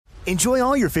Enjoy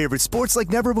all your favorite sports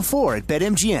like never before at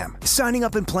BetMGM. Signing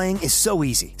up and playing is so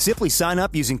easy. Simply sign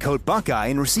up using code Buckeye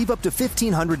and receive up to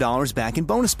 $1,500 back in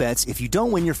bonus bets if you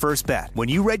don't win your first bet. When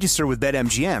you register with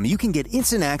BetMGM, you can get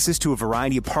instant access to a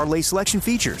variety of parlay selection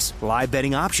features, live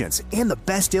betting options, and the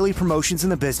best daily promotions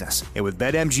in the business. And with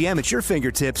BetMGM at your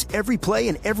fingertips, every play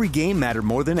and every game matter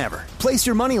more than ever. Place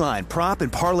your moneyline, prop,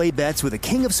 and parlay bets with the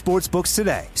king of sportsbooks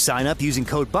today. Sign up using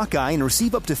code Buckeye and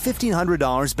receive up to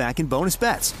 $1,500 back in bonus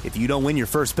bets if you don't win your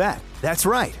first bet. That's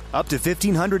right, up to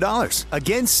 $1,500.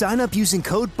 Again, sign up using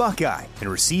code Buckeye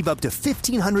and receive up to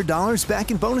 $1,500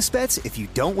 back in bonus bets if you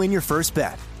don't win your first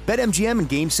bet. BetMGM and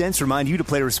GameSense remind you to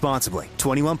play responsibly.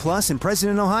 21 plus and present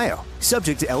in Ohio.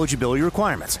 Subject to eligibility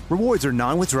requirements. Rewards are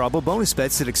non-withdrawable bonus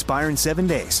bets that expire in 7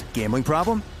 days. Gambling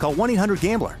problem? Call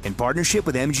 1-800-GAMBLER in partnership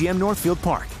with MGM Northfield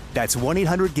Park. That's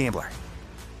 1-800-GAMBLER.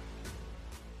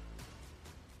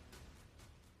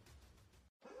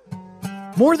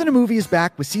 More Than a Movie is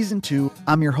back with Season 2.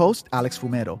 I'm your host, Alex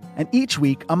Fumero, and each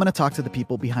week I'm going to talk to the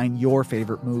people behind your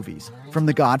favorite movies. From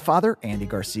The Godfather, Andy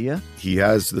Garcia. He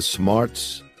has the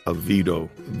smarts of Vito,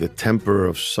 the temper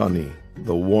of Sonny,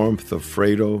 the warmth of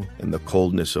Fredo, and the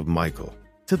coldness of Michael.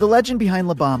 To the legend behind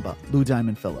La Bamba, Lou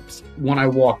Diamond Phillips. When I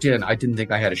walked in, I didn't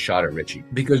think I had a shot at Richie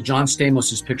because John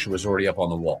Stamos' picture was already up on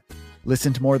the wall.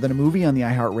 Listen to More Than a Movie on the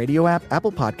iHeartRadio app,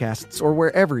 Apple Podcasts, or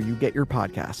wherever you get your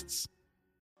podcasts.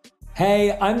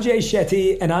 Hey, I'm Jay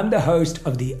Shetty, and I'm the host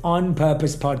of the On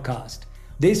Purpose podcast.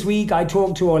 This week, I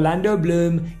talked to Orlando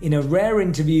Bloom in a rare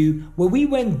interview where we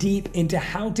went deep into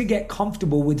how to get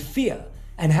comfortable with fear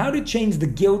and how to change the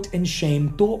guilt and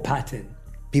shame thought pattern.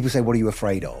 People say, what are you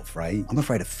afraid of, right? I'm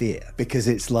afraid of fear because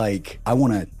it's like I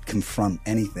want to confront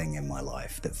anything in my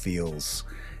life that feels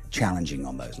challenging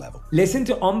on those levels. Listen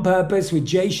to On Purpose with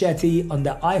Jay Shetty on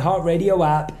the iHeartRadio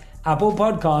app, Apple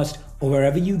Podcast, or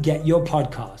wherever you get your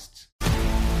podcasts.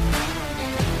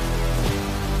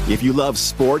 If you love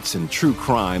sports and true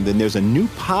crime, then there's a new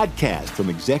podcast from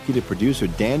executive producer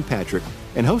Dan Patrick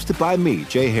and hosted by me,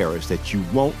 Jay Harris, that you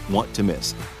won't want to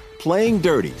miss. Playing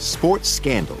Dirty: Sports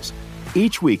Scandals.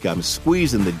 Each week, I'm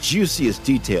squeezing the juiciest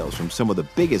details from some of the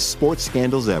biggest sports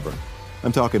scandals ever.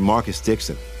 I'm talking Marcus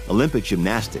Dixon, Olympic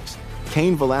gymnastics,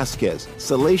 Cain Velasquez,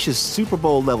 salacious Super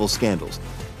Bowl-level scandals.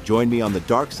 Join me on the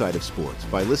dark side of sports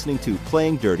by listening to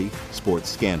Playing Dirty: Sports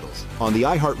Scandals on the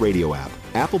iHeartRadio app,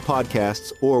 Apple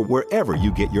Podcasts, or wherever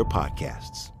you get your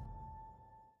podcasts.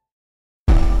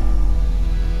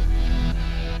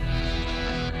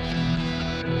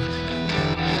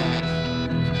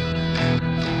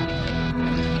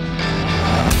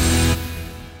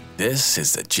 This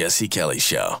is the Jesse Kelly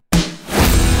Show.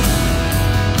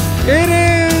 It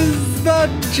is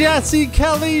the Jesse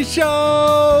Kelly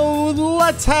Show.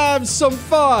 Let's have some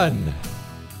fun.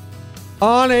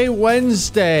 On a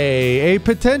Wednesday, a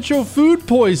potential food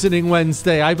poisoning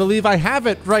Wednesday. I believe I have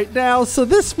it right now, so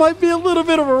this might be a little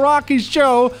bit of a rocky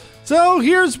show. So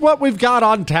here's what we've got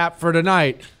on tap for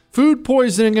tonight. Food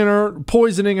poisoning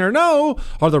or no,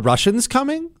 are the Russians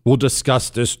coming? We'll discuss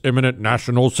this imminent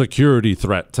national security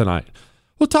threat tonight.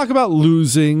 We'll talk about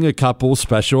losing a couple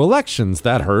special elections.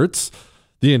 That hurts.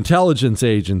 The intelligence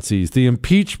agencies, the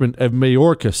impeachment of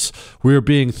Mayorkas. We're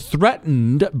being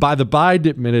threatened by the Biden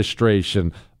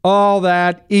administration. All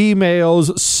that,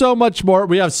 emails, so much more.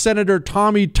 We have Senator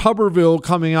Tommy Tuberville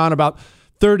coming on about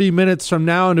 30 minutes from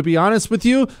now. And to be honest with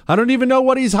you, I don't even know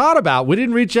what he's hot about. We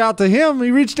didn't reach out to him.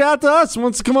 He reached out to us and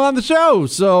wants to come on the show.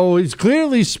 So he's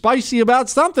clearly spicy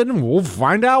about something, and we'll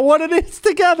find out what it is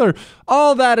together.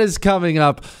 All that is coming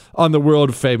up on the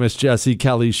world famous Jesse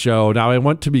Kelly Show. Now, I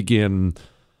want to begin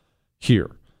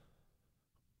here.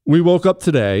 We woke up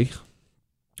today.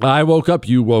 I woke up.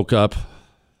 You woke up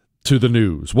to the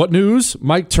news. What news?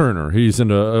 Mike Turner. He's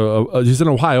an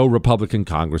Ohio Republican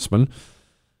congressman.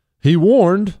 He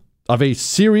warned of a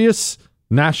serious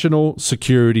national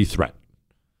security threat.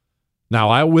 Now,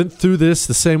 I went through this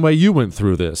the same way you went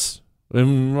through this.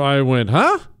 And I went,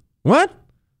 huh? What?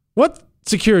 What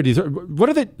security? What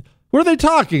are they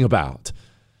talking about?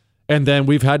 And then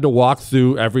we've had to walk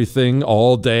through everything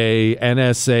all day.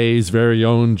 NSA's very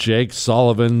own Jake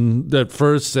Sullivan at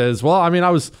first says, well, I mean, I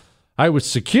was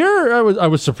secure. I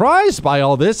was surprised by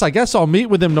all this. I guess I'll meet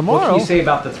with him tomorrow. What can you say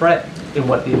about the threat and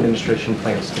what the administration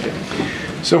plans to do?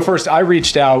 So first, I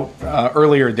reached out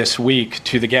earlier this week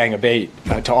to the Gang of Eight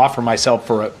to offer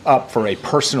myself up for a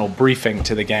personal briefing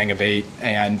to the Gang of Eight.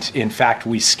 And in fact,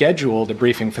 we scheduled a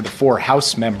briefing for the 4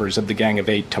 House members of the Gang of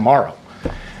Eight tomorrow.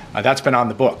 That's been on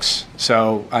the books.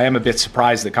 So I am a bit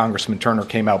surprised that Congressman Turner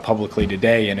came out publicly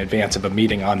today in advance of a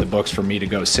meeting on the books for me to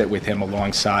go sit with him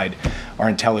alongside our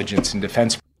intelligence and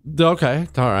defense. Okay.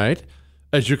 All right.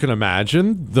 as you can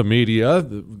imagine, the media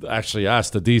actually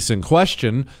asked a decent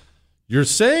question. You're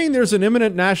saying there's an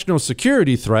imminent national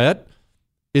security threat.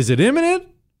 Is it imminent?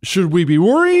 Should we be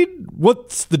worried?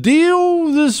 What's the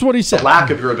deal? This is what he said. The lack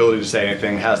of your ability to say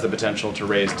anything has the potential to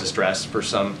raise distress for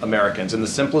some Americans. In the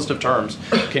simplest of terms,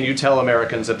 can you tell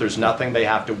Americans that there's nothing they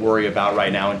have to worry about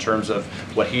right now in terms of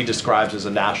what he describes as a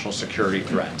national security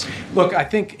threat? Look, I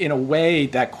think in a way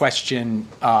that question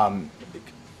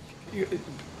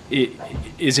it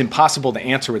is impossible to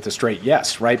answer with a straight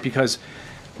yes, right? Because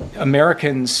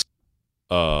Americans...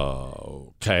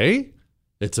 Okay.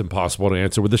 It's impossible to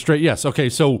answer with a straight yes. Okay,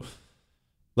 so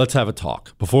let's have a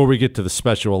talk. Before we get to the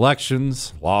special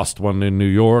elections, lost one in New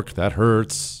York, that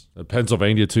hurts.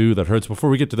 Pennsylvania too, that hurts.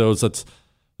 Before we get to those,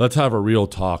 let's have a real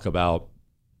talk about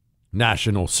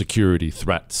national security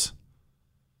threats.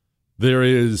 There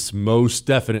is most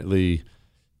definitely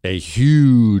a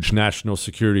huge national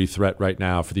security threat right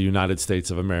now for the United States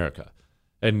of America.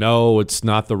 And no, it's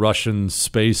not the Russian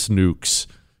space nukes.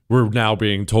 We're now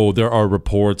being told there are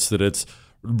reports that it's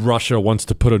Russia wants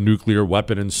to put a nuclear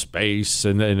weapon in space,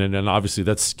 and obviously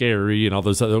that's scary and all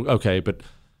those other, okay, but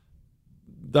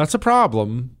that's a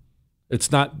problem.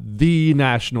 It's not the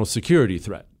national security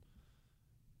threat.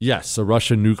 Yes, a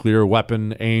Russian nuclear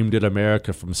weapon aimed at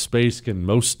America from space can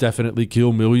most definitely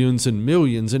kill millions and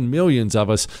millions and millions of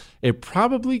us. It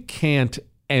probably can't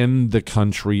end the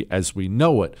country as we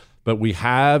know it, but we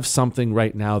have something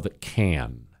right now that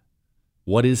can.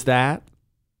 What is that?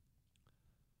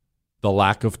 The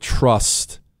lack of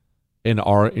trust in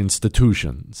our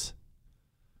institutions.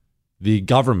 The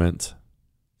government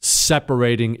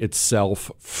separating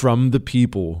itself from the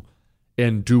people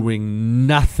and doing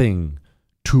nothing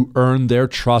to earn their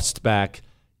trust back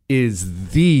is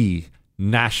the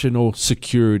national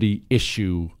security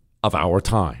issue of our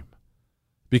time.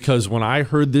 Because when I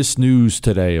heard this news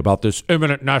today about this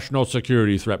imminent national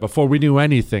security threat, before we knew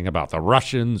anything about the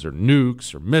Russians or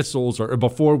nukes or missiles, or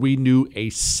before we knew a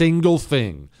single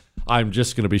thing, I'm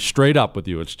just going to be straight up with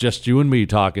you. It's just you and me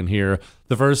talking here.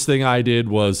 The first thing I did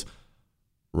was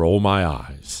roll my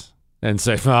eyes and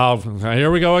say, oh,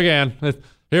 here we go again.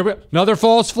 Another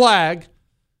false flag.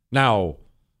 Now,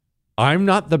 I'm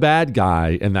not the bad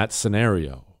guy in that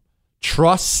scenario.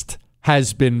 Trust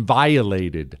has been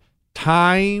violated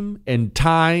time and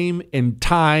time and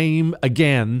time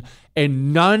again,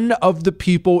 and none of the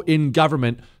people in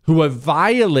government who have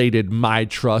violated my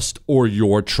trust or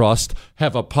your trust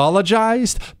have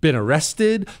apologized, been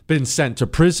arrested, been sent to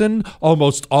prison.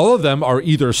 Almost all of them are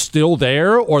either still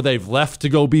there or they've left to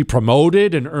go be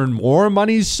promoted and earn more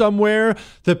money somewhere.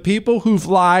 The people who've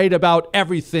lied about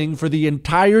everything for the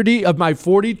entirety of my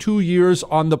 42 years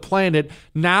on the planet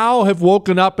now have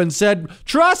woken up and said,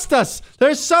 trust us,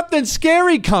 there's something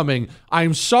scary coming.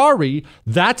 I'm sorry,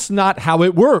 that's not how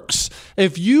it works.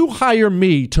 If you hire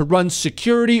me to run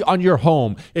security on your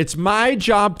home, it's my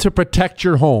job to protect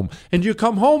your home. And you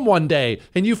come home one day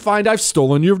and you find I've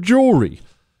stolen your jewelry.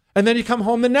 And then you come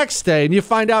home the next day and you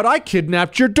find out I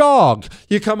kidnapped your dog.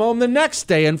 You come home the next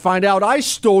day and find out I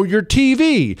stole your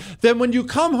TV. Then when you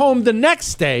come home the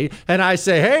next day and I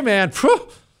say, hey man,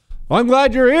 I'm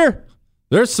glad you're here.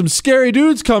 There's some scary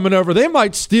dudes coming over. They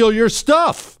might steal your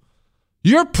stuff.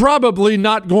 You're probably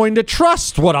not going to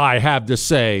trust what I have to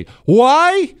say.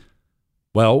 Why?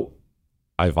 Well,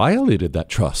 I violated that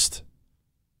trust.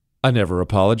 I never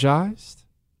apologized.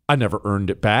 I never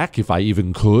earned it back if I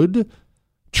even could.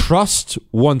 Trust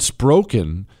once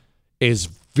broken is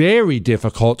very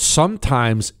difficult,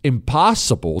 sometimes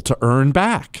impossible to earn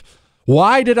back.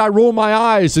 Why did I roll my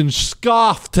eyes and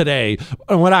scoff today?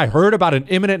 And when I heard about an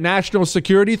imminent national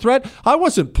security threat, I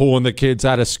wasn't pulling the kids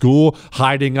out of school,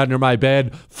 hiding under my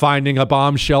bed, finding a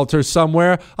bomb shelter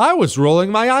somewhere. I was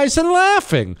rolling my eyes and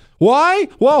laughing. Why?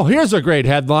 Well, here's a great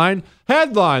headline.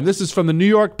 Headline, this is from the New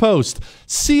York Post.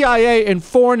 CIA and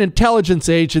foreign intelligence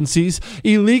agencies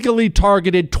illegally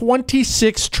targeted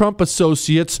 26 Trump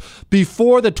associates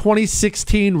before the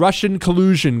 2016 Russian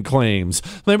collusion claims.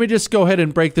 Let me just go ahead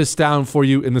and break this down for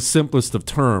you in the simplest of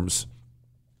terms.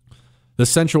 The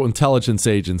Central Intelligence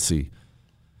Agency,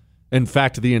 in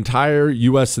fact, the entire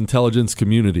U.S. intelligence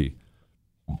community,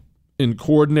 in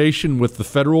coordination with the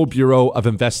Federal Bureau of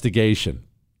Investigation,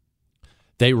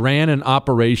 they ran an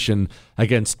operation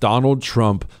against Donald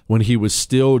Trump when he was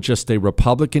still just a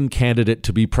Republican candidate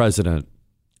to be president.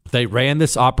 They ran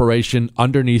this operation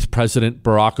underneath President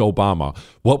Barack Obama.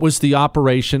 What was the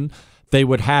operation? They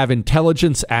would have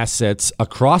intelligence assets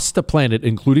across the planet,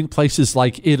 including places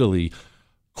like Italy,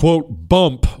 quote,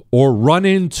 bump or run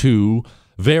into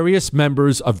various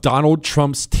members of Donald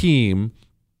Trump's team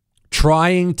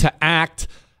trying to act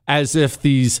as if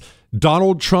these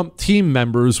Donald Trump team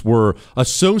members were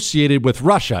associated with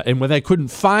Russia. And when they couldn't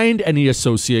find any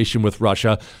association with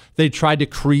Russia, they tried to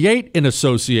create an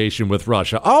association with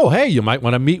Russia. Oh, hey, you might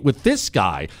want to meet with this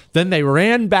guy. Then they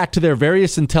ran back to their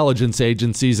various intelligence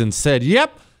agencies and said,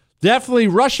 yep, definitely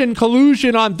Russian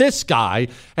collusion on this guy.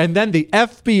 And then the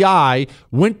FBI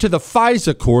went to the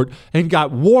FISA court and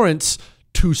got warrants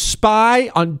to spy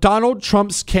on Donald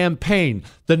Trump's campaign.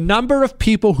 The number of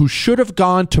people who should have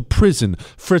gone to prison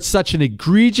for such an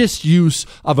egregious use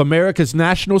of America's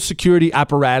national security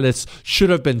apparatus should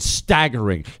have been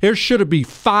staggering. There should have been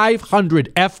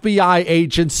 500 FBI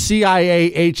agents,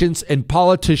 CIA agents, and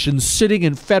politicians sitting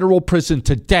in federal prison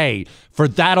today for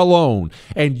that alone.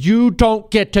 And you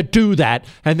don't get to do that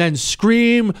and then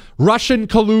scream Russian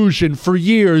collusion for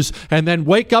years and then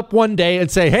wake up one day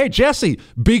and say, hey, Jesse,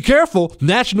 be careful.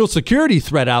 National security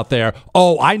threat out there.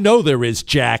 Oh, I know there is,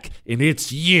 Jack, and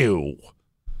it's you.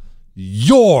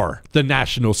 You're the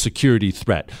national security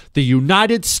threat. The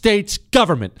United States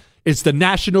government is the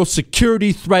national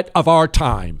security threat of our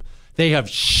time. They have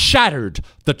shattered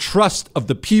the trust of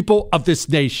the people of this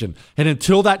nation. And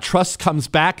until that trust comes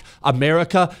back,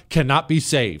 America cannot be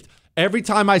saved. Every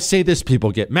time I say this,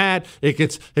 people get mad. It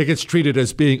gets treated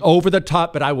as being over the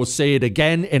top, but I will say it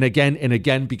again and again and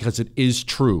again because it is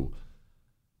true.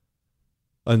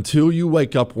 Until you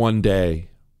wake up one day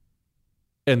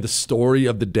and the story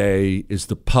of the day is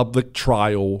the public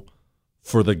trial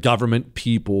for the government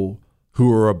people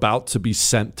who are about to be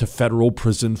sent to federal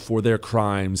prison for their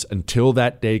crimes, until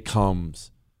that day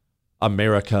comes,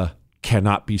 America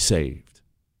cannot be saved.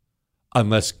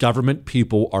 Unless government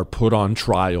people are put on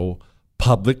trial,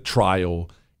 public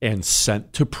trial, and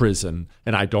sent to prison.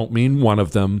 And I don't mean one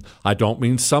of them. I don't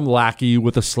mean some lackey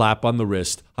with a slap on the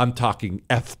wrist. I'm talking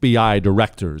FBI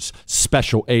directors,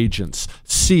 special agents,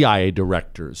 CIA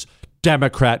directors,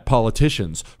 Democrat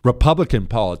politicians, Republican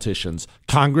politicians,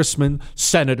 congressmen,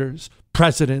 senators,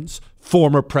 presidents,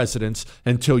 former presidents,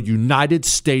 until United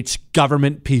States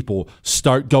government people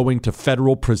start going to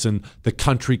federal prison, the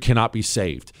country cannot be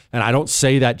saved. And I don't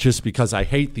say that just because I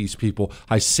hate these people.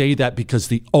 I say that because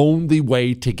the only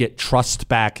way to get trust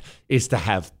back is to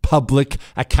have public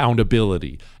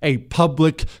accountability, a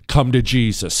public come to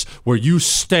Jesus, where you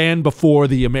stand before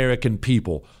the American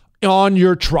people on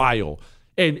your trial,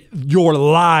 and your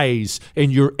lies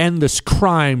and your endless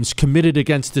crimes committed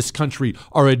against this country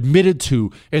are admitted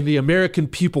to, and the American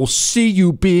people see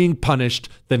you being punished,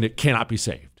 then it cannot be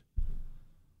saved.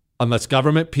 Unless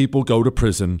government people go to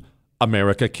prison,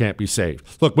 America can't be saved.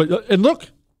 Look,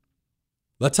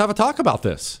 let's have a talk about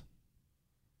this.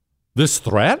 This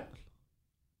threat,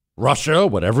 Russia,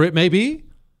 whatever it may be,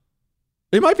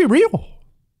 it might be real.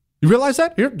 You realize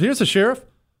that? Here's a sheriff,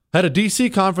 had a D.C.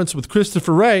 conference with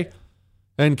Christopher Wray,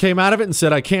 and came out of it and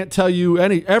said, I can't tell you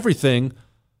everything,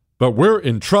 but we're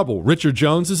in trouble. Richard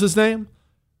Jones is his name.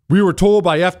 We were told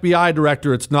by FBI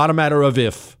director it's not a matter of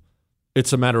if,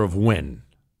 it's a matter of when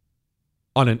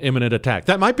on an imminent attack.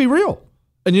 That might be real.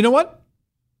 And you know what?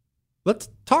 Let's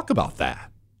talk about that.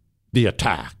 The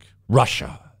attack,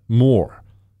 Russia, more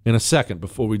in a second.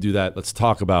 Before we do that, let's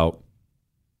talk about,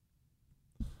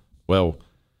 well,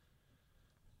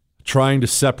 trying to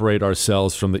separate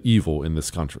ourselves from the evil in this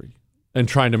country. And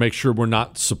trying to make sure we're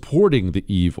not supporting the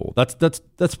evil.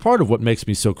 That's part of what makes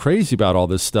me so crazy about all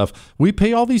this stuff. We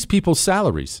pay all these people's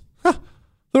salaries.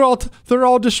 They're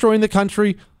all destroying the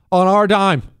country on our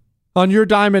dime, on your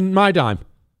dime and my dime.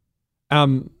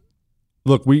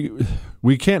 Look,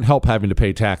 we can't help having to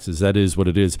pay taxes. That is what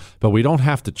it is. But we don't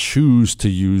have to choose to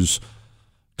use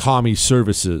commie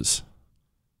services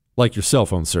like your cell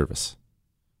phone service.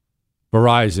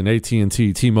 Verizon,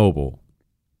 AT&T, T-Mobile.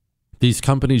 These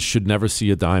companies should never see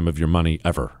a dime of your money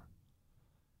ever.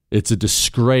 It's a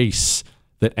disgrace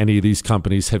that any of these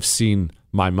companies have seen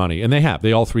my money. And they have.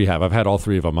 They all three have. I've had all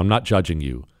three of them. I'm not judging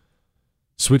you.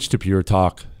 Switch to Pure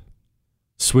Talk.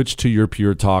 Switch to your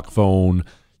Pure Talk phone.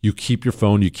 You keep your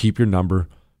phone. You keep your number.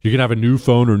 You can have a new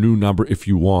phone or new number if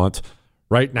you want.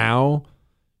 Right now,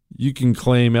 you can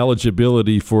claim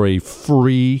eligibility for a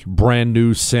free brand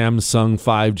new Samsung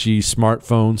 5G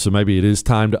smartphone. So maybe it is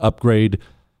time to upgrade.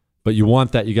 But you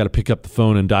want that, you got to pick up the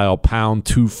phone and dial pound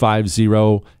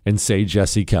 250 and say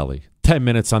Jesse Kelly. 10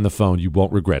 minutes on the phone, you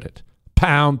won't regret it.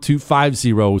 Pound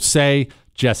 250, say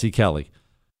Jesse Kelly.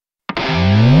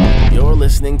 You're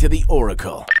listening to The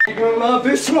Oracle. You're going to love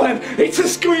this one. It's a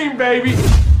scream, baby.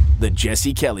 The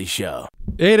Jesse Kelly Show.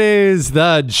 It is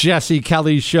the Jesse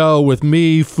Kelly Show with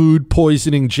me, food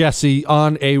poisoning Jesse,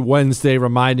 on a Wednesday,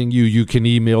 reminding you can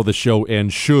email the show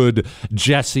and should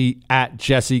Jesse at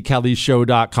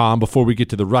jessekellyshow.com. Before we get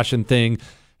to the Russian thing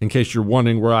in case you're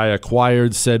wondering where I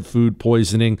acquired said food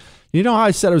poisoning. You know how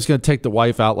I said I was going to take the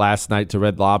wife out last night to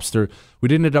Red Lobster? We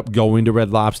didn't end up going to Red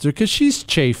Lobster because she's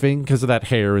chafing because of that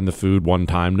hair in the food one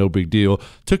time. No big deal.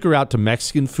 Took her out to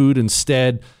Mexican food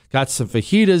instead. Got some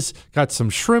fajitas, got some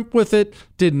shrimp with it.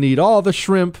 Didn't eat all the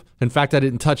shrimp. In fact, I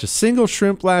didn't touch a single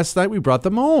shrimp last night. We brought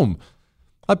them home.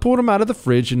 I pulled them out of the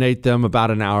fridge and ate them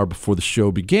about an hour before the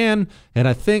show began. And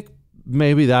I think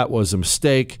maybe that was a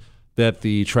mistake that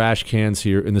the trash cans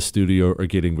here in the studio are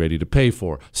getting ready to pay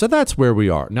for. So that's where we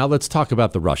are. Now let's talk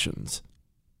about the Russians.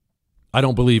 I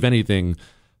don't believe anything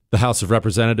the House of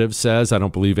Representatives says. I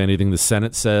don't believe anything the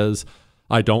Senate says.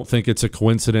 I don't think it's a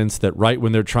coincidence that right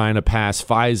when they're trying to pass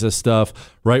FISA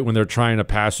stuff, right when they're trying to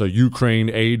pass a Ukraine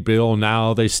aid bill,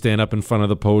 now they stand up in front of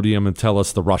the podium and tell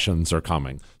us the Russians are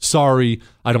coming. Sorry,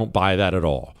 I don't buy that at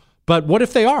all. But what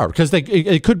if they are? Because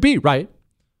it could be, right?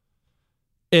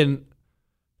 And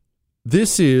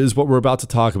this is what we're about to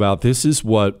talk about. This is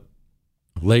what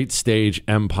late-stage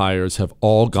empires have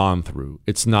all gone through.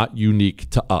 It's not unique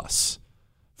to us.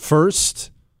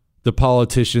 First, the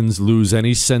politicians lose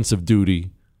any sense of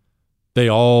duty. They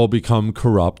all become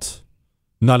corrupt.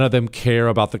 None of them care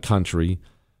about the country.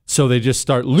 So they just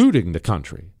start looting the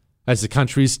country. As the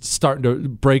country's starting to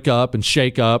break up and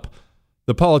shake up,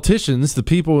 the politicians, the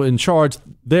people in charge,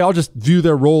 they all just view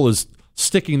their role as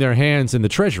sticking their hands in the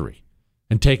treasury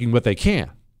and taking what they can.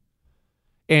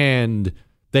 And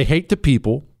they hate the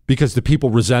people because the people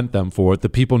resent them for it. The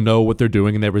people know what they're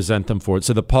doing and they resent them for it.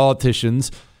 So the politicians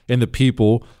and the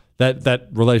people, that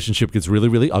relationship gets really,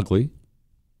 really ugly.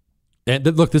 And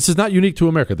look, this is not unique to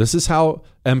America. This is how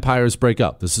empires break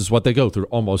up. This is what they go through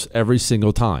almost every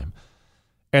single time.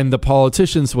 And the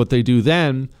politicians, what they do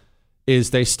then is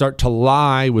they start to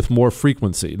lie with more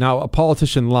frequency. Now, a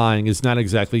politician lying is not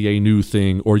exactly a new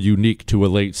thing or unique to a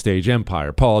late-stage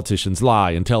empire. Politicians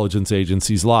lie, intelligence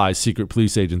agencies lie, secret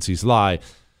police agencies lie,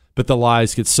 but the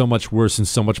lies get so much worse and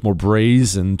so much more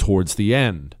brazen towards the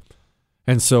end.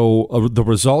 And so the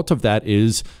result of that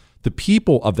is the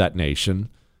people of that nation,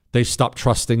 they stop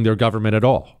trusting their government at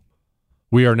all.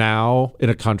 We are now in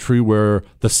a country where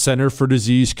the Center for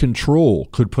Disease Control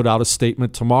could put out a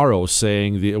statement tomorrow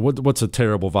saying, what's a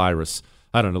terrible virus?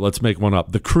 I don't know, let's make one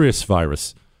up. The Chris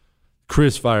virus.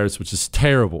 Chris virus, which is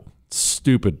terrible,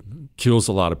 stupid, kills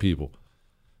a lot of people.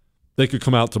 They could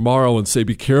come out tomorrow and say,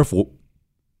 be careful,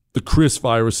 the Chris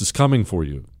virus is coming for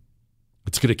you.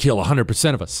 It's going to kill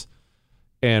 100% of us.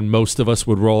 And most of us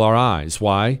would roll our eyes.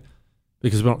 Why?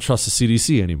 Because we don't trust the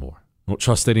CDC anymore. We don't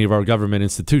trust any of our government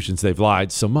institutions. They've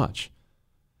lied so much.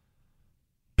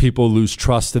 People lose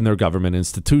trust in their government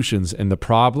institutions. And the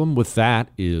problem with that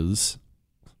is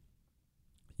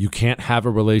you can't have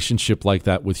a relationship like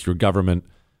that with your government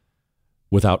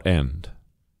without end.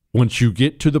 Once you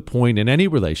get to the point in any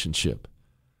relationship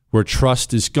where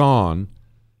trust is gone,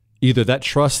 either that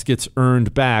trust gets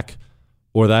earned back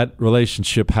or that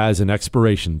relationship has an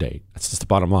expiration date. That's just the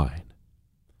bottom line.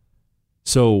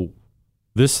 So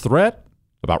this threat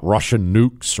about Russian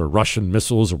nukes or Russian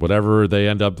missiles or whatever they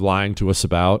end up lying to us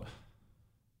about,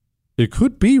 it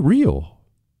could be real.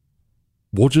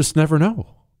 We'll just never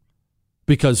know.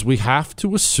 Because we have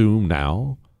to assume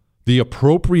now, the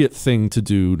appropriate thing to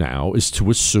do now is to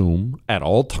assume at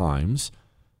all times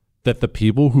that the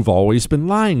people who've always been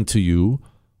lying to you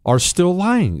are still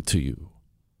lying to you.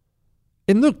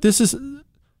 And look, this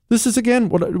is again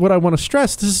what I want to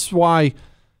stress.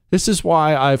 This is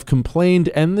why I've complained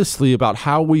endlessly about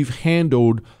how we've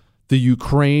handled the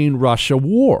Ukraine-Russia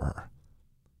war.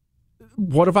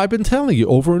 What have I been telling you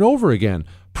over and over again?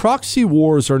 Proxy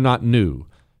wars are not new.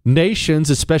 Nations,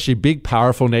 especially big,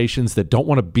 powerful nations that don't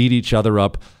want to beat each other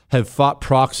up, have fought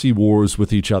proxy wars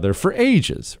with each other for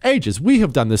ages. Ages. We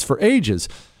have done this for ages.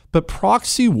 But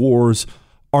proxy wars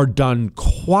are done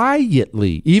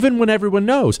quietly, even when everyone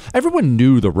knows. Everyone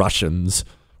knew the Russians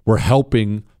were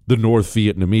helping the North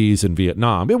Vietnamese in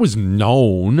Vietnam. It was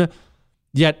known.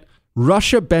 Yet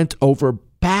Russia bent over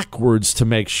backwards to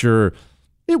make sure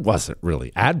it wasn't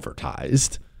really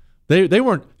advertised. They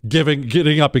weren't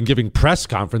getting up and giving press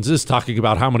conferences talking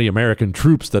about how many American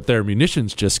troops that their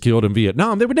munitions just killed in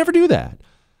Vietnam. They would never do that.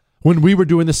 When we were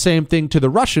doing the same thing to the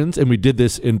Russians, and we did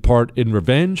this in part in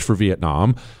revenge for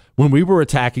Vietnam, when we were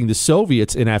attacking the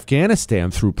Soviets in Afghanistan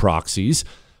through proxies,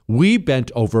 we bent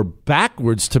over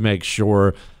backwards to make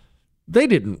sure they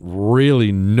didn't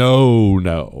really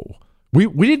know. We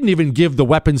didn't even give the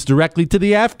weapons directly to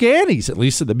the Afghanis, at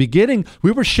least at the beginning.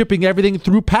 We were shipping everything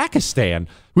through Pakistan.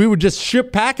 We would just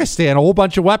ship Pakistan a whole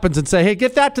bunch of weapons and say, hey,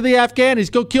 get that to the Afghanis,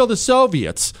 go kill the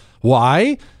Soviets.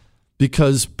 Why?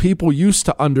 because people used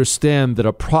to understand that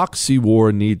a proxy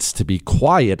war needs to be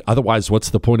quiet. Otherwise, what's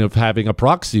the point of having a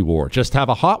proxy war? Just have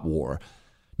a hot war.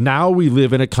 Now we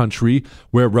live in a country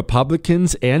where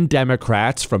Republicans and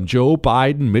Democrats, from Joe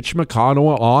Biden, Mitch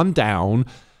McConnell on down,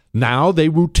 now they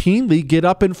routinely get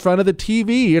up in front of the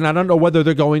TV, and I don't know whether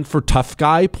they're going for tough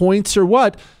guy points or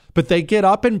what, but they get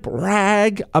up and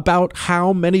brag about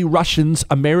how many Russians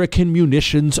American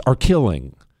munitions are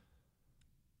killing.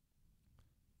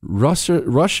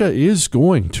 Russia is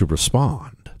going to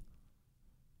respond.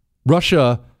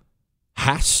 Russia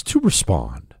has to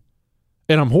respond.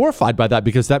 And I'm horrified by that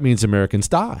because that means Americans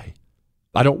die.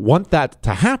 I don't want that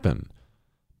to happen.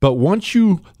 But once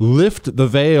you lift the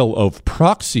veil of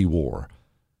proxy war,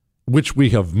 which we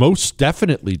have most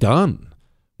definitely done,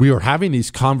 we are having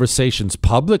these conversations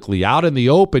publicly out in the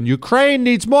open. Ukraine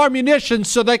needs more munitions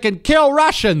so they can kill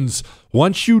Russians.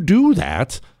 Once you do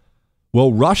that,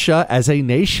 well, Russia as a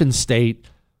nation state,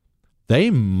 they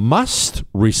must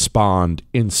respond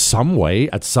in some way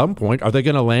at some point. Are they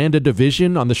going to land a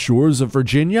division on the shores of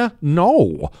Virginia?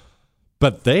 No.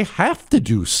 But they have to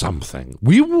do something.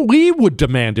 We would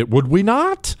demand it, would we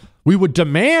not? We would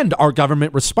demand our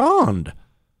government respond.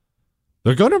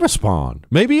 They're going to respond.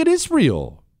 Maybe it is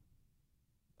real.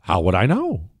 How would I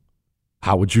know?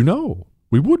 How would you know?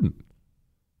 We wouldn't. You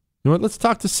know what? Let's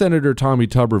talk to Senator Tommy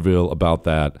Tuberville about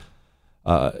that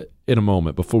in a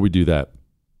moment. Before we do that,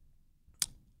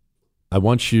 I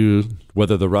want you,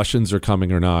 whether the Russians are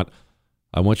coming or not,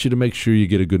 I want you to make sure you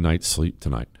get a good night's sleep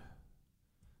tonight.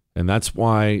 And that's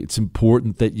why it's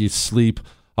important that you sleep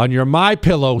on your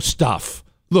MyPillow stuff.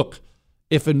 Look,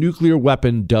 if a nuclear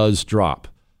weapon does drop,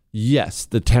 yes,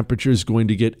 the temperature is going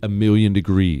to get 1,000,000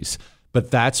 degrees. But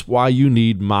that's why you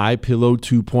need MyPillow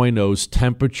 2.0's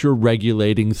temperature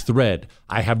regulating thread.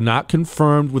 I have not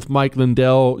confirmed with Mike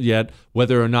Lindell yet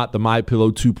whether or not the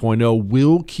MyPillow 2.0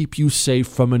 will keep you safe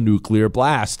from a nuclear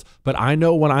blast. But I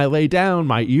know when I lay down,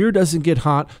 my ear doesn't get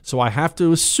hot, so I have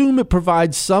to assume it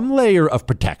provides some layer of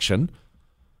protection.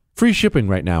 Free shipping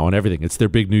right now on everything. It's their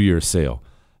big New Year's sale.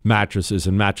 Mattresses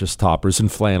and mattress toppers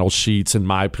and flannel sheets and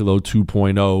MyPillow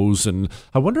 2.0s. And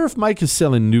I wonder if Mike is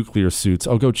selling nuclear suits.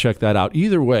 I'll go check that out.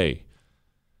 Either way,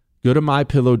 go to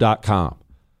MyPillow.com.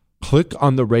 Click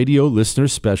on the radio listener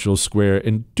special square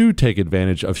and do take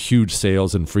advantage of huge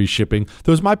sales and free shipping.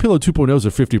 Those MyPillow 2.0s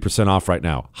are 50% off right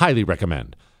now. Highly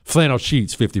recommend. Flannel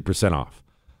sheets, 50% off.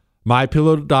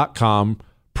 MyPillow.com,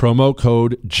 promo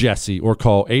code Jesse, or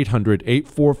call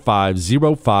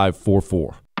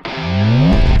 800-845-0544.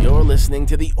 You're listening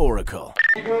to The Oracle.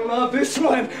 You're gonna love this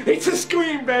one. It's a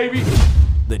scream, baby.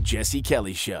 The Jesse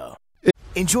Kelly Show.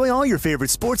 Enjoy all your favorite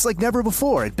sports like never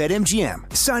before at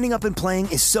BetMGM. Signing up and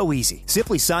playing is so easy.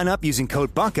 Simply sign up using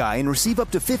code Buckeye and receive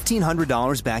up to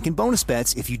 $1,500 back in bonus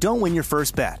bets if you don't win your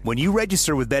first bet. When you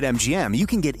register with BetMGM, you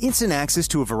can get instant access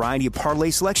to a variety of parlay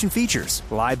selection features,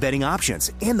 live betting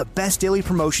options, and the best daily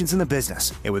promotions in the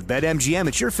business. And with BetMGM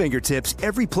at your fingertips,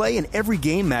 every play and every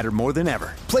game matter more than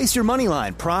ever. Place your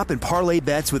moneyline, prop, and parlay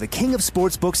bets with the king of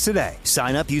sportsbooks today.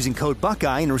 Sign up using code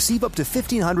Buckeye and receive up to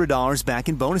 $1,500 back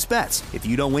in bonus bets if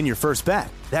you don't win your first bet.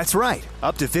 That's right,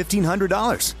 up to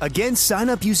 $1,500. Again, sign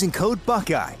up using code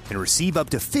Buckeye and receive up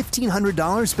to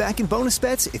 $1,500 back in bonus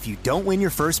bets if you don't win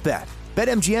your first bet.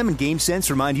 BetMGM and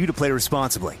GameSense remind you to play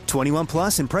responsibly. 21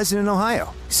 plus and present in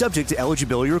Ohio. Subject to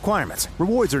eligibility requirements.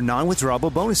 Rewards are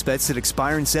non-withdrawable bonus bets that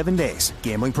expire in 7 days.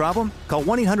 Gambling problem? Call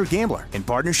 1-800-GAMBLER in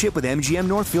partnership with MGM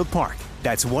Northfield Park.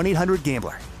 That's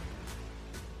 1-800-GAMBLER.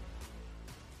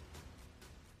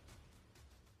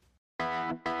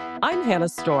 I'm Hannah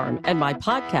Storm, and my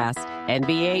podcast,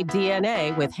 NBA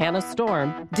DNA with Hannah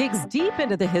Storm, digs deep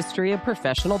into the history of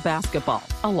professional basketball,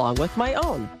 along with my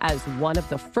own, as one of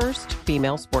the first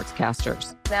female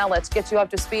sportscasters. Now let's get you up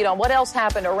to speed on what else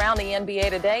happened around the NBA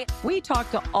today. We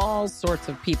talk to all sorts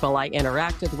of people I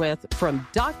interacted with, from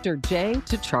Dr. J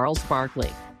to Charles Barkley,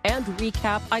 and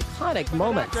recap iconic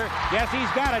moments. Yes,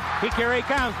 he's got it. Here he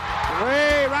comes.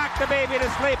 Way rock the baby to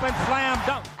sleep and slam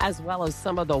dunk. As well as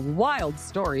some of the wild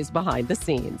stories behind the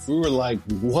scenes. We were like,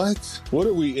 what? What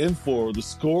are we in for? The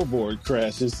scoreboard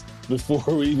crashes before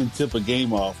we even tip a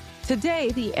game off.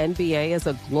 Today, the NBA is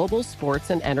a global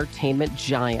sports and entertainment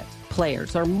giant.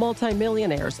 Players are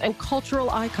multimillionaires and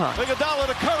cultural icons. Iguodala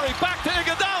to Curry, back to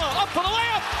Iguodala, up for the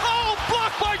layup. Oh,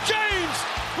 blocked by James.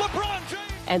 LeBron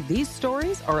James. And these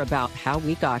stories are about how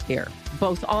we got here,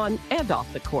 both on and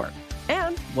off the court.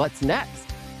 And what's next?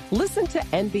 Listen to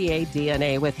NBA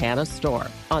DNA with Hannah Storm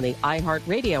on the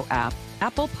iHeartRadio app,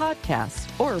 Apple Podcasts,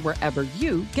 or wherever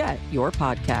you get your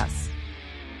podcasts.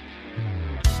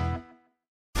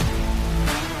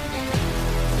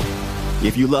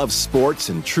 If you love sports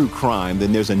and true crime,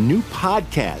 then there's a new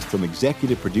podcast from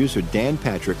executive producer Dan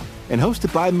Patrick and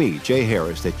hosted by me, Jay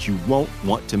Harris, that you won't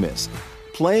want to miss.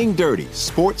 Playing Dirty: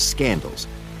 Sports Scandals.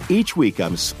 Each week,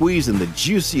 I'm squeezing the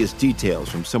juiciest details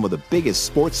from some of the biggest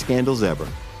sports scandals ever.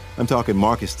 I'm talking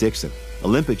Marcus Dixon,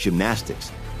 Olympic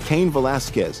gymnastics, Cain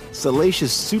Velasquez,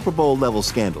 salacious Super Bowl-level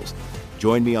scandals.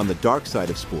 Join me on the dark side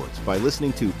of sports by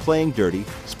listening to Playing Dirty: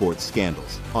 Sports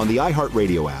Scandals on the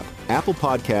iHeartRadio app, Apple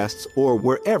Podcasts, or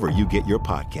wherever you get your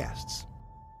podcasts.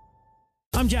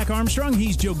 I'm Jack Armstrong.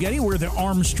 He's Joe Getty. We're the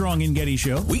Armstrong and Getty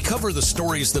Show. We cover the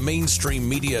stories the mainstream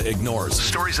media ignores.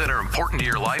 Stories that are important to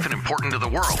your life and important to the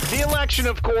world. The election,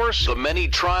 of course. The many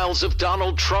trials of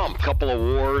Donald Trump. Couple of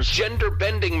wars.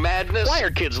 Gender-bending madness. Why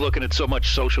are kids looking at so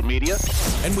much social media?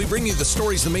 And we bring you the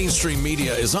stories the mainstream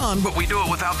media is on, but we do it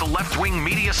without the left-wing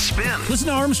media spin. Listen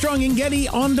to Armstrong and Getty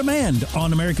on demand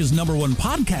on America's #1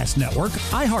 podcast network,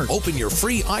 iHeart. Open your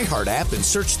free iHeart app and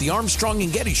search The Armstrong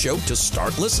and Getty Show to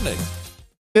start listening.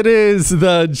 It is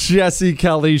the Jesse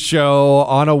Kelly Show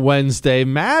on a Wednesday.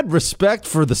 Mad respect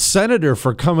for the senator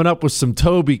for coming up with some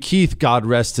Toby Keith, God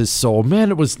rest his soul.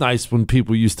 Man, it was nice when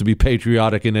people used to be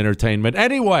patriotic in entertainment.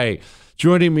 Anyway,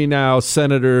 joining me now,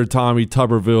 Senator Tommy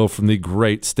Tuberville from the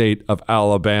great state of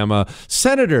Alabama.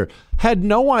 Senator, had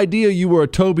no idea you were a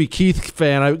Toby Keith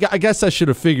fan. I guess I should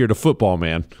have figured a football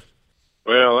man.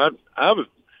 Well,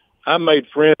 I made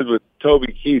friends with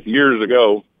Toby Keith years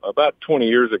ago, about 20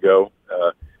 years ago.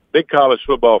 Big college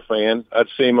football fan. I'd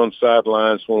see him on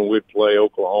sidelines when we'd play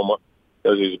Oklahoma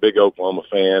because he's a big Oklahoma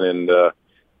fan. And,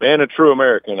 man, a true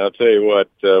American. I'll tell you what,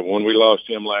 when we lost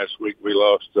him last week, we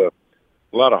lost a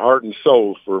lot of heart and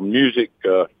soul for music,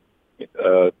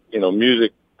 country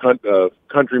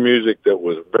music that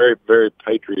was very, very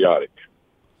patriotic.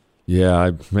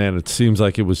 Yeah, man, it seems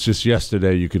like it was just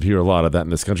yesterday you could hear a lot of that in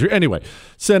this country. Anyway,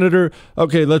 Senator,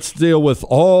 okay, let's deal with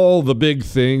all the big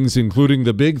things, including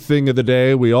the big thing of the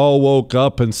day. We all woke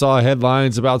up and saw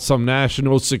headlines about some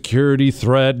national security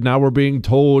threat. Now we're being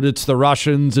told it's the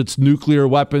Russians, it's nuclear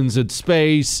weapons, it's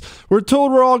space. We're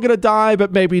told we're all going to die,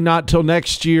 but maybe not till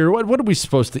next year. What are we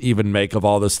supposed to even make of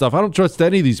all this stuff? I don't trust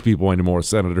any of these people anymore,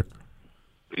 Senator.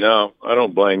 No, I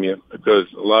don't blame you because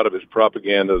a lot of it's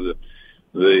propaganda.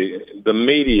 The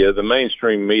media, the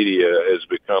mainstream media, has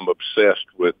become obsessed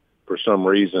with, for some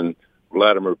reason,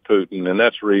 Vladimir Putin, and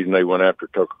that's the reason they went after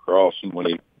Tucker Carlson when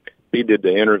he did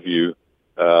the interview.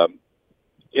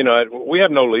 We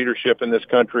have no leadership in this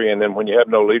country, and then when you have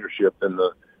no leadership, then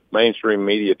the mainstream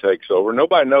media takes over.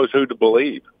 Nobody knows who to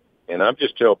believe, and I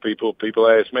just tell people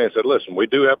ask me, I said, listen, we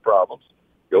do have problems.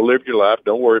 Go live your life.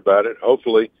 Don't worry about it.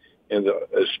 Hopefully, as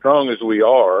strong as we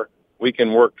are, we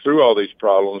can work through all these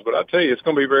problems. But I tell you, it's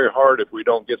going to be very hard if we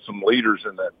don't get some leaders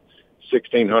in that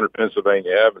 1600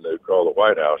 Pennsylvania Avenue called the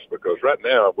White House, because right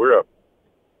now we're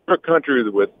a country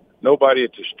with nobody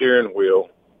at the steering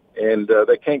wheel, and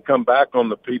they can't come back on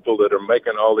the people that are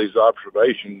making all these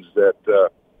observations that,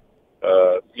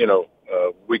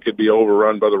 we could be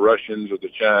overrun by the Russians or the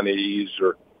Chinese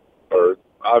or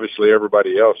obviously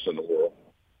everybody else in the world.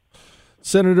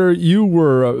 Senator, you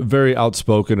were very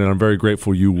outspoken, and I'm very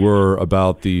grateful you were,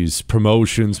 about these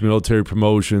promotions, military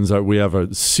promotions. We have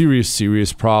a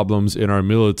serious problems in our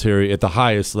military at the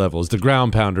highest levels. The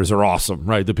ground pounders are awesome,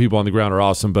 right? The people on the ground are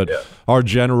awesome, but our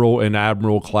general and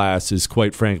admiral class is,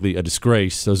 quite frankly, a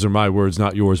disgrace. Those are my words,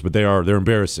 not yours, but they're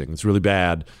embarrassing. It's really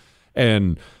bad,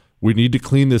 and we need to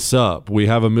clean this up. We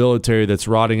have a military that's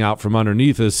rotting out from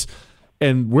underneath us.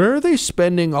 And where are they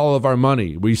spending all of our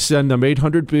money? We send them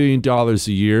 $800 billion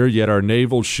a year, yet our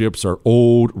naval ships are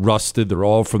old, rusted. They're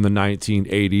all from the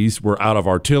 1980s. We're out of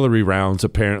artillery rounds,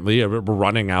 apparently. We're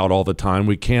running out all the time.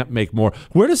 We can't make more.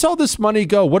 Where does all this money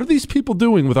go? What are these people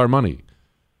doing with our money?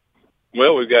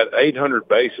 Well, we've got 800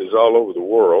 bases all over the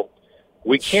world.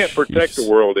 We can't protect the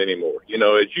world anymore.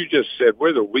 As you just said,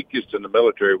 we're the weakest in the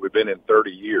military we've been in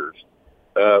 30 years.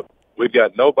 We've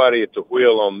got nobody at the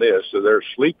wheel on this, so they're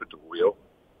asleep at the wheel.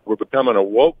 We're becoming a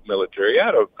woke military. I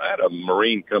had a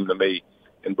Marine come to me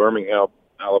in Birmingham,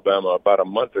 Alabama, about a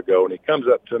month ago, and he comes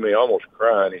up to me almost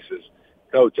crying. He says,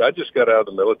 Coach, I just got out of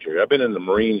the military. I've been in the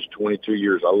Marines 22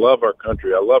 years. I love our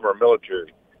country. I love our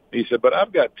military. He said, but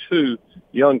I've got 2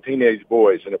 young teenage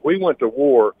boys, and if we went to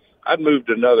war, I'd move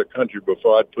to another country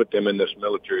before I'd put them in this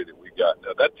military that we got.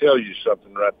 Now, that tells you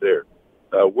something right there.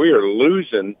 We are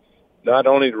losing not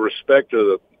only the respect of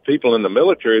the people in the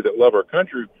military that love our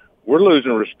country, we're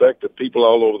losing respect of people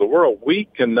all over the world. We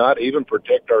cannot even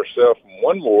protect ourselves from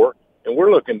one war, and we're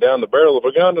looking down the barrel of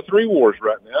a gun to 3 wars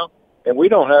right now, and we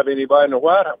don't have anybody in the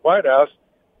White House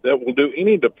that will do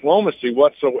any diplomacy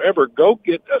whatsoever. Go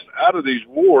get us out of these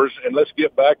wars, and let's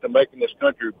get back to making this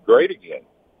country great again.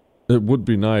 It would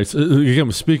be nice. Again,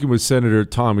 I'm speaking with Senator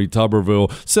Tommy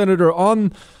Tuberville. Senator,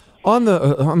 on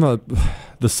the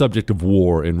subject of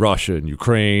war in Russia and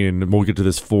Ukraine, and we'll get to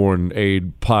this foreign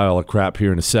aid pile of crap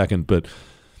here in a second, but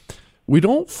we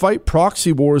don't fight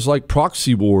proxy wars like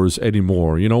proxy wars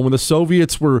anymore. You know, when the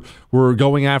Soviets were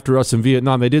going after us in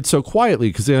Vietnam, they did so quietly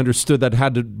because they understood that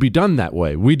had to be done that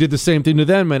way. We did the same thing to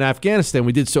them in Afghanistan.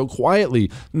 We did so quietly.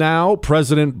 Now,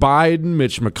 President Biden,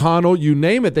 Mitch McConnell, you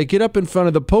name it, they get up in front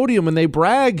of the podium and they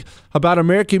brag about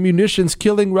American munitions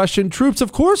killing Russian troops.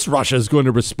 Of course, Russia is going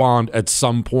to respond at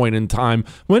some point in time.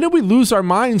 When did we lose our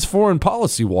minds foreign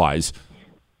policy-wise?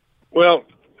 Well,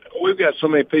 we've got so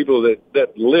many people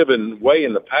that live way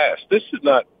in the past. This is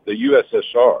not the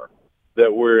USSR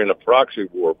that we're in a proxy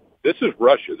war. This is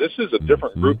Russia. This is a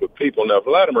different group of people. Now,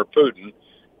 Vladimir Putin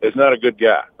is not a good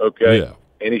guy, okay? Yeah.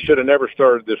 And he should have never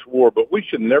started this war, but we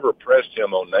should never press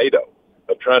him on NATO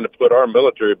of trying to put our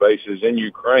military bases in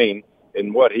Ukraine.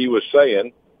 And what he was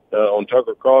saying on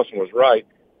Tucker Carlson was right.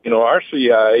 You know, our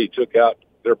CIA took out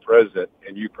their president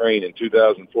in Ukraine in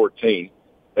 2014.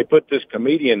 They put this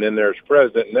comedian in there as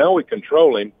president. Now we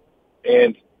control him,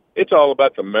 and it's all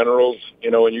about the minerals, you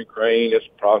know, in Ukraine. It's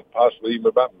possibly even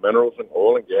about minerals and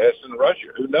oil and gas in Russia.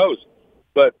 Who knows?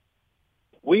 But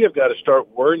we have got to start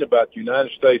worrying about the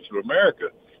United States of America.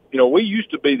 You know, we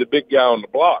used to be the big guy on the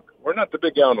block. We're not the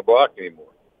big guy on the block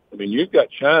anymore. I mean, you've got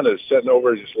China sitting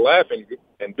over just laughing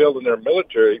and building their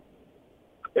military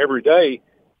every day,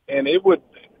 and it would,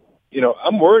 you know,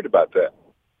 I'm worried about that.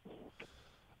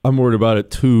 I'm worried about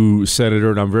it too, Senator,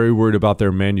 and I'm very worried about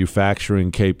their manufacturing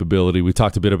capability. We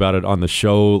talked a bit about it on the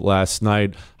show last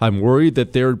night. I'm worried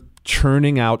that they're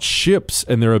churning out ships,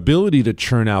 and their ability to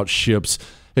churn out ships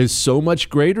is so much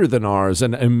greater than ours,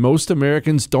 and most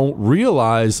Americans don't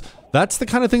realize that's the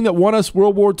kind of thing that won us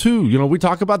World War II. You know, we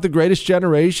talk about the greatest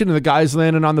generation and the guys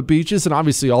landing on the beaches, and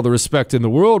obviously all the respect in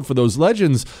the world for those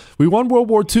legends. We won World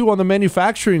War II on the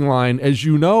manufacturing line, as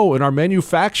you know, and our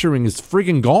manufacturing is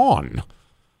friggin' gone.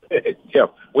 Yeah,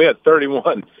 we had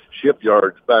 31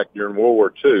 shipyards back during World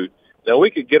War II. Now, we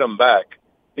could get them back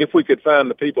if we could find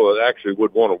the people that actually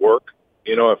would want to work,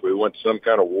 you know, if we went to some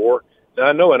kind of war. Now,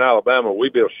 I know in Alabama we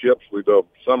build ships, we build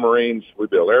submarines, we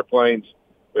build airplanes.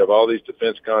 We have all these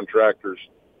defense contractors,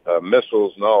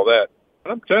 missiles and all that.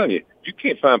 But I'm telling you, you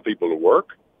can't find people to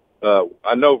work.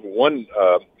 I know one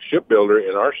shipbuilder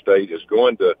in our state is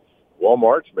going to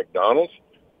Walmart's, McDonald's,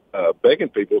 begging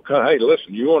people, hey,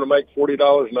 listen, you want to make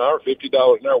 $40 an hour,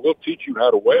 $50 an hour, we'll teach you how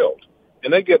to weld.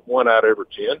 And they get one out every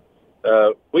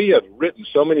 10. We have written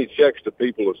so many checks to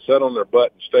people who sit on their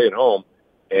butt and stay at home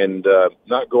and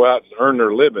not go out and earn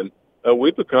their living.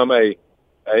 We've become a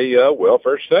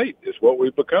welfare state is what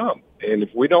we've become. And if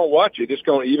we don't watch it, it's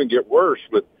going to even get worse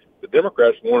with the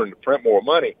Democrats wanting to print more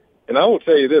money. And I will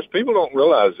tell you this, people don't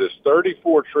realize this,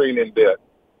 $34 trillion in debt.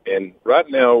 And right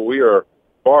now we are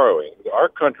borrowing. Our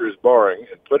country is borrowing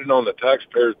and putting on the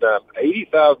taxpayers' dime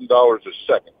 $80,000 a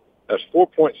second. That's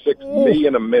 $4.6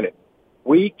 million a minute.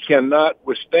 We cannot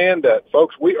withstand that,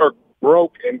 folks. We are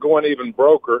broke and going even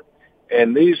broker,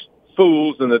 and these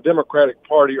fools in the Democratic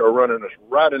Party are running us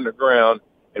right in the ground,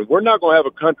 and we're not going to have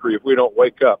a country if we don't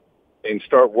wake up and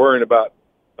start worrying about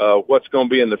what's going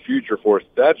to be in the future for us.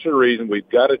 That's the reason we've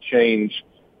got to change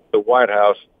the White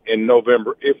House in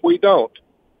November. If we don't,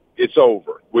 it's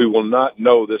over. We will not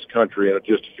know this country in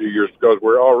just a few years because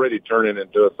we're already turning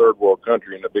into a third world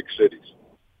country in the big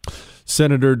cities.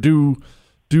 Senator, do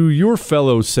your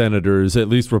fellow senators, at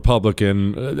least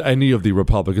Republican, any of the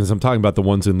Republicans, I'm talking about the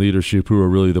ones in leadership who are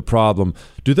really the problem,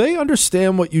 do they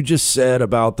understand what you just said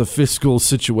about the fiscal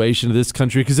situation of this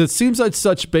country? Because it seems like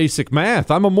such basic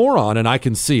math. I'm a moron and I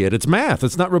can see it. It's math.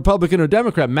 It's not Republican or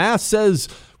Democrat. Math says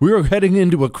we are heading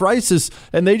into a crisis,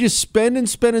 and they just spend and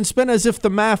spend and spend as if the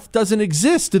math doesn't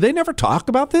exist. Do they never talk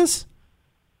about this?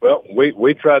 Well,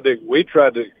 we tried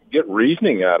to get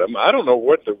reasoning out of them. I don't know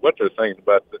what they're thinking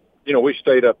about. You know, we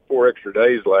stayed up 4 extra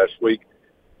days last week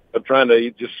of trying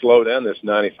to just slow down this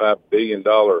 $95 billion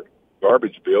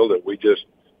garbage bill that we just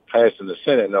passed in the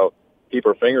Senate. Now, keep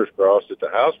our fingers crossed that the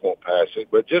House won't pass it.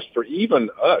 But just for even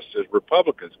us as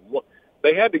Republicans,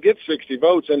 they had to get 60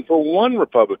 votes, and for one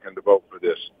Republican to vote for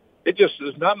this, it just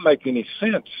does not make any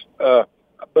sense.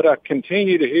 But I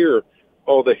continue to hear,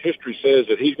 the history says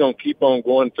that he's going to keep on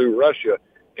going through Russia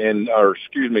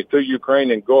through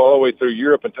Ukraine and go all the way through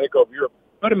Europe and take over Europe.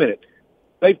 Wait a minute.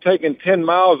 They've taken 10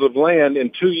 miles of land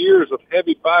in 2 years of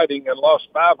heavy fighting and lost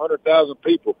 500,000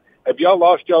 people. Have y'all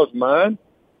lost y'all's mind?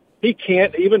 He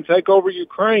can't even take over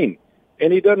Ukraine.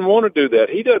 And he doesn't want to do that.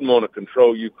 He doesn't want to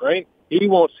control Ukraine. He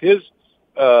wants his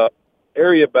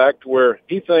area back to where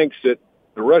he thinks that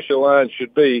the Russia line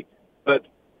should be. But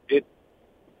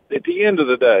at the end of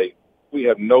the day, we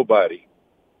have nobody.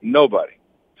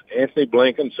 Anthony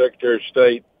Blinken, Secretary of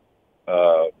State,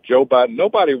 Joe Biden,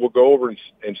 nobody will go over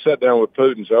and sit down with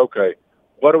Putin and say, okay,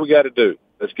 what do we got to do?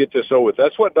 Let's get this over with.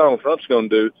 That's what Donald Trump's going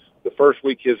to do the first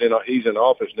week he's in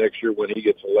office next year when he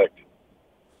gets elected.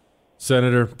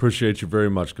 Senator, appreciate you very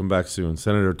much. Come back soon.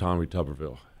 Senator Tommy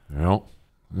Tuberville. Well,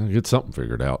 get something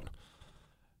figured out.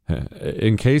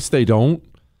 In case they don't,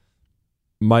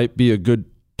 might be a good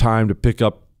time to pick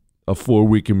up a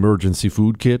 4-week emergency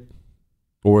food kit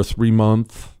or a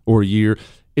 3-month or a year.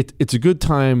 It's a good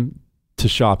time to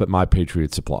shop at My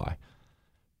Patriot Supply.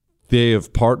 They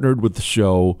have partnered with the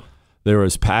show. They're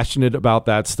as passionate about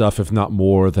that stuff, if not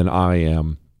more, than I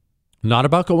am. Not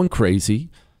about going crazy,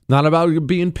 not about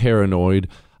being paranoid,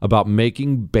 about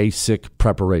making basic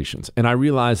preparations. And I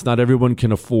realize not everyone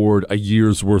can afford a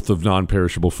year's worth of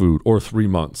non-perishable food or 3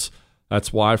 months.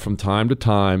 That's why from time to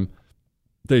time,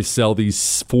 they sell these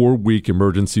 4-week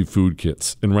emergency food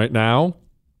kits. And right now,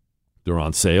 they're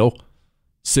on sale,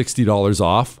 $60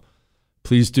 off.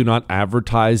 Please do not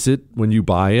advertise it when you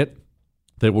buy it.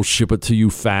 They will ship it to you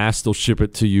fast. They'll ship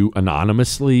it to you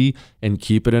anonymously and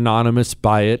keep it anonymous.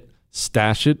 Buy it,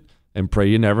 stash it, and pray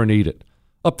you never need it.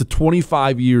 Up to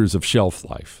 25 years of shelf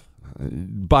life.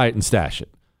 Buy it and stash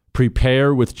it.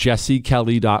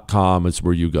 PrepareWithJesseKelly.com is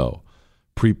where you go.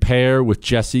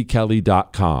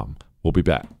 PrepareWithJesseKelly.com. We'll be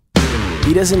back.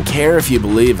 He doesn't care if you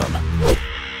believe him,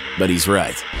 but he's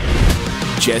right.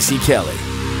 Jesse Kelly.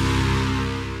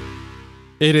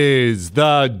 It is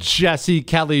the Jesse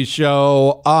Kelly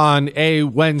Show on a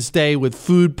Wednesday with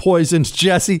food poisons.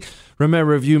 Jesse,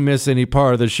 remember, if you miss any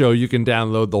part of the show, you can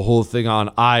download the whole thing on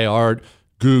iHeart,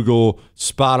 Google,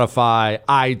 Spotify,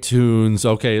 iTunes.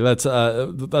 Okay,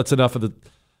 that's enough of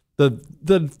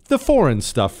the foreign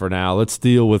stuff for now. Let's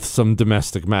deal with some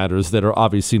domestic matters that are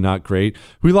obviously not great.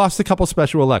 We lost a couple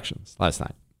special elections last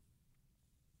night.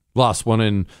 Lost one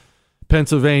in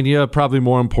Pennsylvania. Probably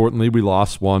more importantly, we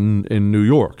lost one in New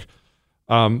York.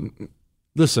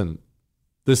 Listen,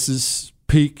 this is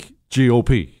peak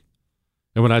GOP.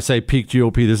 And when I say peak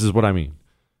GOP, this is what I mean.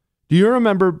 Do you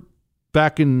remember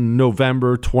back in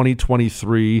November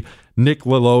 2023, Nick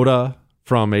LaLota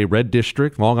from a red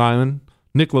district, Long Island?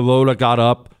 Nick LaLota got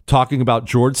up talking about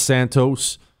George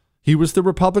Santos. He was the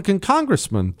Republican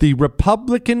congressman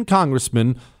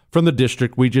from the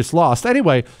district we just lost.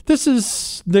 Anyway, this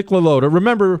is Nick LaLota.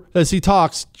 Remember, as he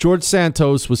talks, George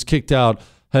Santos was kicked out,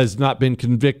 has not been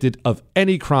convicted of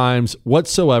any crimes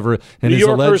whatsoever, and his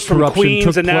alleged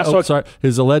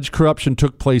corruption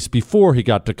took place before he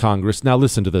got to Congress. Now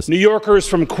listen to this. New Yorkers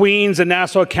from Queens and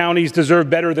Nassau counties deserve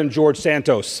better than George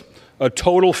Santos, a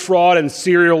total fraud and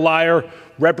serial liar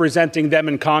representing them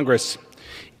in Congress.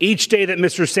 Each day that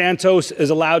Mr. Santos is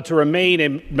allowed to remain a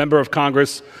member of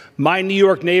Congress, my New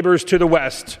York neighbors to the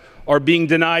west are being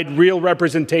denied real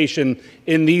representation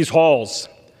in these halls.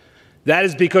 That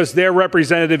is because their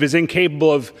representative is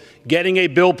incapable of getting a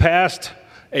bill passed,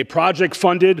 a project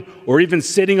funded, or even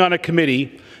sitting on a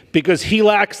committee because he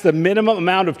lacks the minimum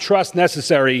amount of trust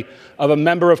necessary of a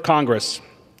member of Congress.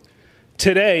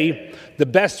 Today, the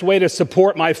best way to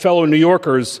support my fellow New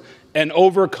Yorkers and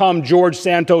overcome George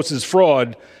Santos's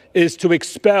fraud is to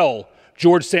expel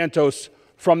George Santos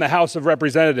from the House of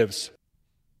Representatives.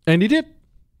 And he did.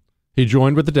 He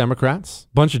joined with the Democrats.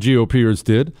 A bunch of GOPers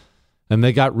did. And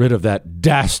they got rid of that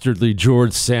dastardly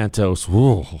George Santos.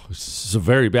 Ooh, he's a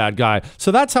very bad guy.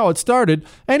 So that's how it started.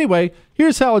 Anyway,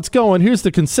 here's how it's going. Here's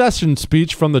the concession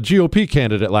speech from the GOP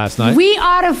candidate last night. We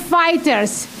are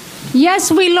fighters.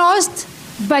 Yes, we lost,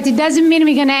 but it doesn't mean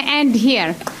we're going to end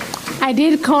here. I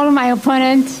did call my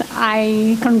opponent.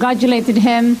 I congratulated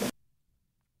him.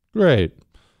 Great.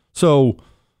 So,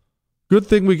 good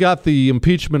thing we got the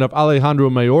impeachment of Alejandro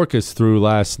Mayorkas through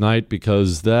last night,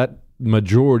 because that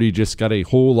majority just got a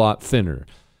whole lot thinner.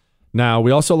 Now, we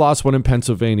also lost one in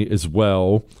Pennsylvania as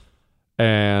well,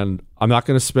 and I'm not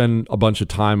going to spend a bunch of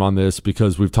time on this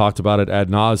because we've talked about it ad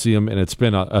nauseum, and it's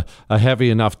been a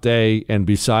heavy enough day, and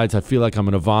besides, I feel like I'm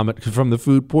going to vomit from the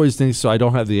food poisoning, so I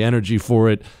don't have the energy for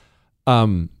it.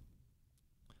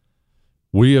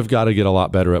 We have got to get a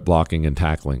lot better at blocking and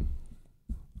tackling.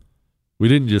 We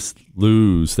didn't just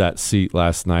lose that seat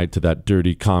last night to that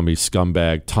dirty commie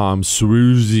scumbag Tom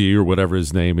Suozzi or whatever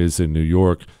his name is in New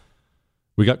York.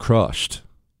 We got crushed.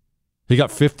 He got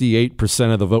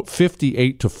 58% of the vote,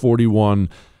 58-41.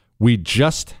 We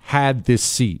just had this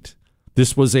seat.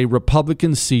 This was a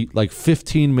Republican seat like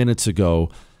 15 minutes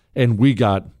ago, and we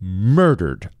got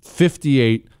murdered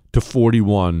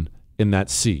 58-41 in that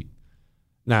seat.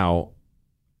 Now,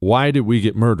 why did we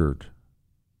get murdered?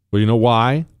 Well, you know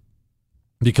why?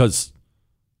 Because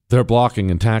they're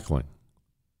blocking and tackling.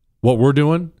 What we're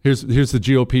doing, here's the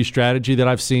GOP strategy that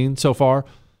I've seen so far.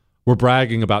 We're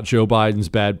bragging about Joe Biden's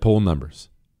bad poll numbers.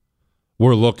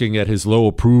 We're looking at his low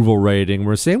approval rating.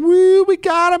 We're saying, woo, we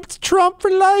got him. It's Trump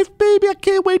for life, baby. I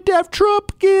can't wait to have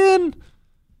Trump again.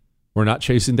 We're not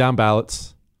chasing down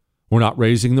ballots. We're not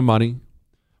raising the money.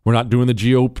 We're not doing the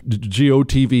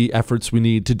GOTV efforts we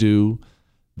need to do.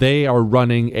 They are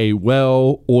running a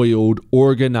well-oiled,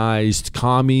 organized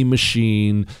commie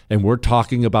machine, and we're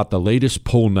talking about the latest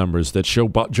poll numbers that show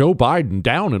Joe Biden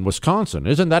down in Wisconsin.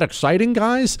 Isn't that exciting,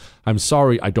 guys? I'm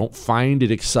sorry, I don't find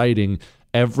it exciting.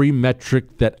 Every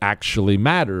metric that actually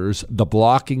matters, the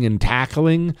blocking and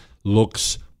tackling,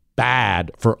 looks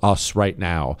bad for us right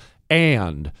now.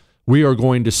 And we are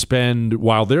going to spend,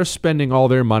 while they're spending all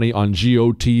their money on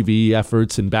GOTV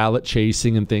efforts and ballot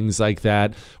chasing and things like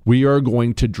that, we are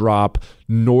going to drop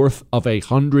north of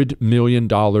 $100 million,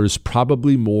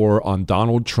 probably more, on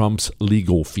Donald Trump's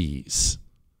legal fees.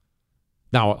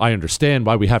 Now, I understand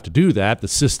why we have to do that. The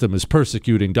system is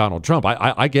persecuting Donald Trump.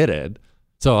 I get it.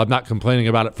 So I'm not complaining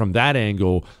about it from that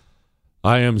angle.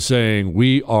 I am saying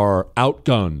we are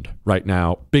outgunned right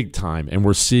now, big time, and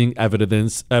we're seeing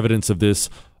evidence of this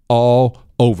all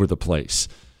over the place.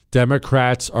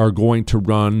 Democrats are going to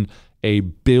run a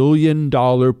 $1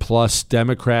 billion-plus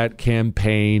Democrat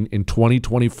campaign in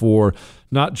 2024,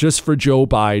 not just for Joe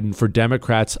Biden, for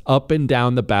Democrats up and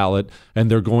down the ballot,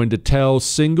 and they're going to tell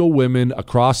single women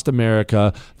across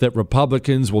America that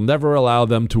Republicans will never allow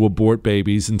them to abort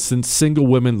babies, and since single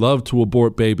women love to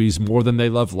abort babies more than they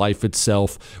love life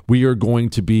itself, we are going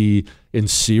to be in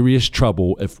serious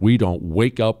trouble if we don't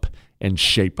wake up and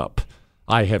shape up.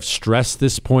 I have stressed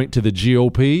this point to the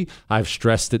GOP. I've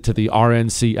stressed it to the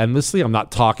RNC endlessly. I'm not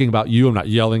talking about you. I'm not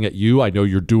yelling at you. I know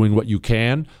you're doing what you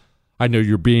can. I know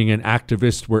you're being an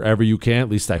activist wherever you can. At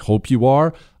least I hope you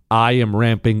are. I am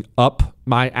ramping up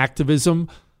my activism.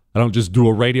 I don't just do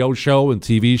a radio show and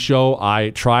TV show. I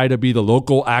try to be the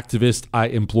local activist I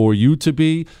implore you to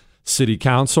be. City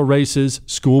council races,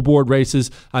 school board races.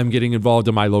 I'm getting involved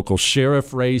in my local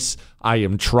sheriff race. I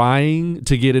am trying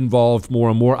to get involved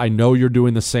more and more. I know you're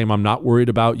doing the same. I'm not worried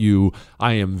about you.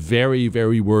 I am very,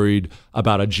 very worried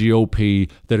about a GOP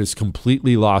that has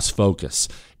completely lost focus.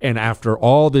 And after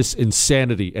all this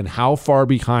insanity and how far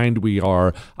behind we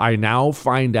are, I now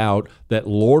find out that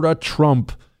Laura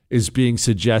Trump is being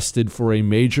suggested for a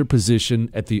major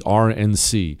position at the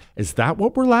RNC. Is that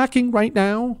what we're lacking right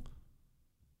now?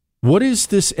 What is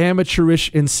this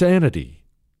amateurish insanity?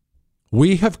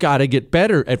 We have got to get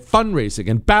better at fundraising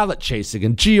and ballot chasing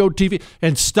and GOTV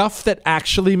and stuff that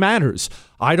actually matters.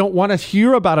 I don't want to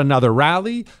hear about another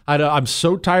rally. I'm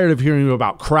so tired of hearing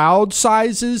about crowd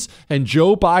sizes and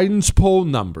Joe Biden's poll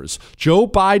numbers. Joe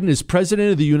Biden is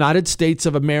president of the United States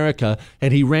of America,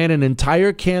 and he ran an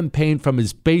entire campaign from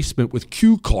his basement with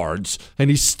cue cards, and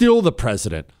he's still the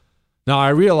president. Now, I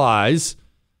realize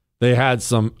they had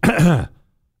some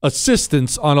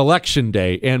assistance on election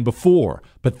day and before,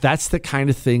 but that's the kind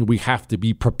of thing we have to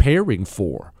be preparing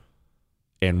for,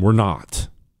 and we're not.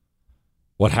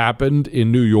 What happened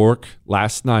in New York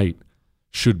last night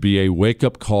should be a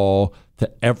wake-up call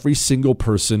to every single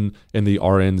person in the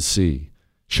RNC.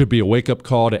 Should be a wake-up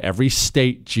call to every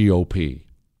state GOP.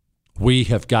 We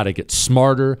have got to get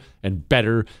smarter and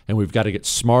better, and we've got to get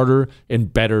smarter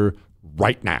and better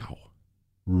right now.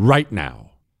 Right now.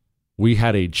 We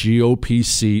had a GOP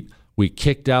seat. We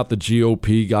kicked out the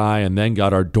GOP guy and then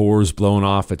got our doors blown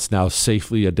off. It's now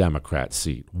safely a Democrat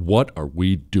seat. What are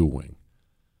we doing?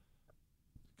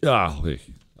 Golly.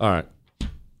 All right.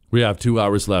 We have 2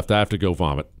 hours left. I have to go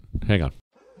vomit. Hang on.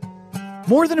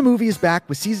 More Than a Movie is back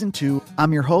with Season 2.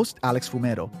 I'm your host, Alex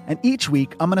Fumero. And each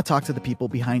week, I'm going to talk to the people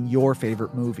behind your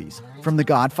favorite movies. From The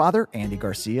Godfather, Andy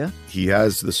Garcia. He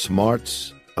has the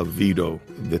smarts of Vito,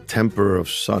 the temper of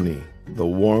Sonny, the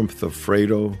warmth of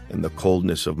Fredo, and the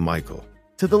coldness of Michael.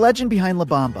 To the legend behind La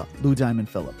Bamba, Lou Diamond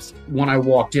Phillips. When I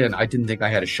walked in, I didn't think I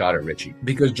had a shot at Richie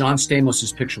because John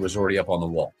Stamos' picture was already up on the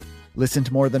wall. Listen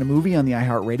to More Than a Movie on the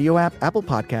iHeartRadio app, Apple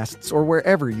Podcasts, or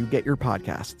wherever you get your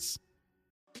podcasts.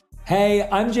 Hey,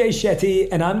 I'm Jay Shetty,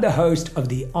 and I'm the host of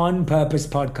the On Purpose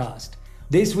podcast.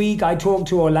 This week, I talked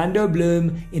to Orlando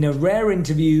Bloom in a rare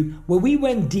interview where we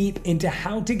went deep into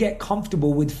how to get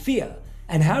comfortable with fear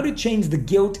and how to change the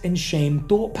guilt and shame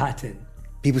thought pattern.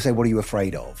 People say, what are you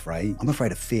afraid of, right? I'm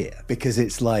afraid of fear because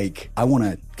it's like I want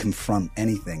to confront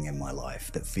anything in my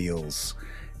life that feels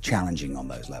challenging on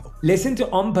those levels. Listen to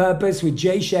On Purpose with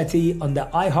Jay Shetty on the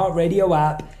iHeartRadio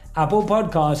app, Apple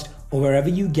Podcast, or wherever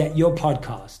you get your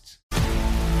podcasts.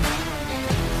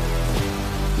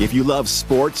 If you love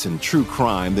sports and true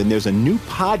crime, then there's a new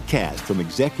podcast from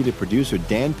executive producer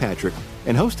Dan Patrick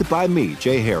and hosted by me,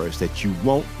 Jay Harris, that you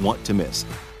won't want to miss.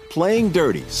 Playing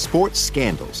Dirty: Sports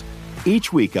Scandals.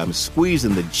 Each week, I'm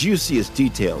squeezing the juiciest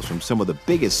details from some of the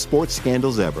biggest sports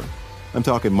scandals ever. I'm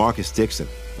talking Marcus Dixon,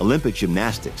 Olympic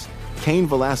gymnastics, Cain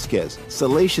Velasquez,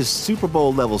 salacious Super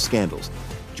Bowl-level scandals.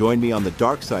 Join me on the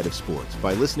dark side of sports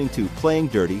by listening to Playing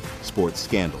Dirty: Sports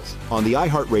Scandals on the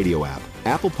iHeartRadio app,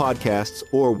 Apple Podcasts,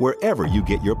 or wherever you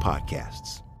get your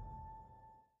podcasts.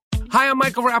 Hi, I'm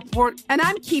Michael Rappaport. And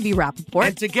I'm Kibi Rappaport.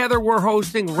 And together we're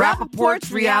hosting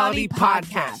Rappaport's Reality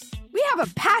Podcast. We have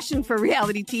a passion for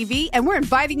reality TV, and we're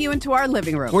inviting you into our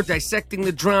living room. We're dissecting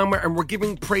the drama, and we're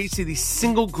giving praise to the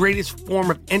single greatest form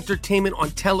of entertainment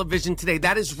on television today.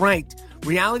 That is right.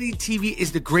 Reality TV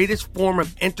is the greatest form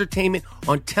of entertainment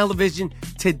on television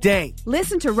today.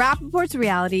 Listen to Rappaport's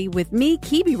Reality with me,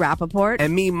 Kibi Rappaport.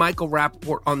 And me, Michael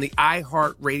Rappaport, on the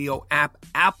iHeartRadio app,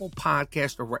 Apple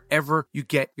Podcast, or wherever you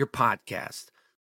get your podcast.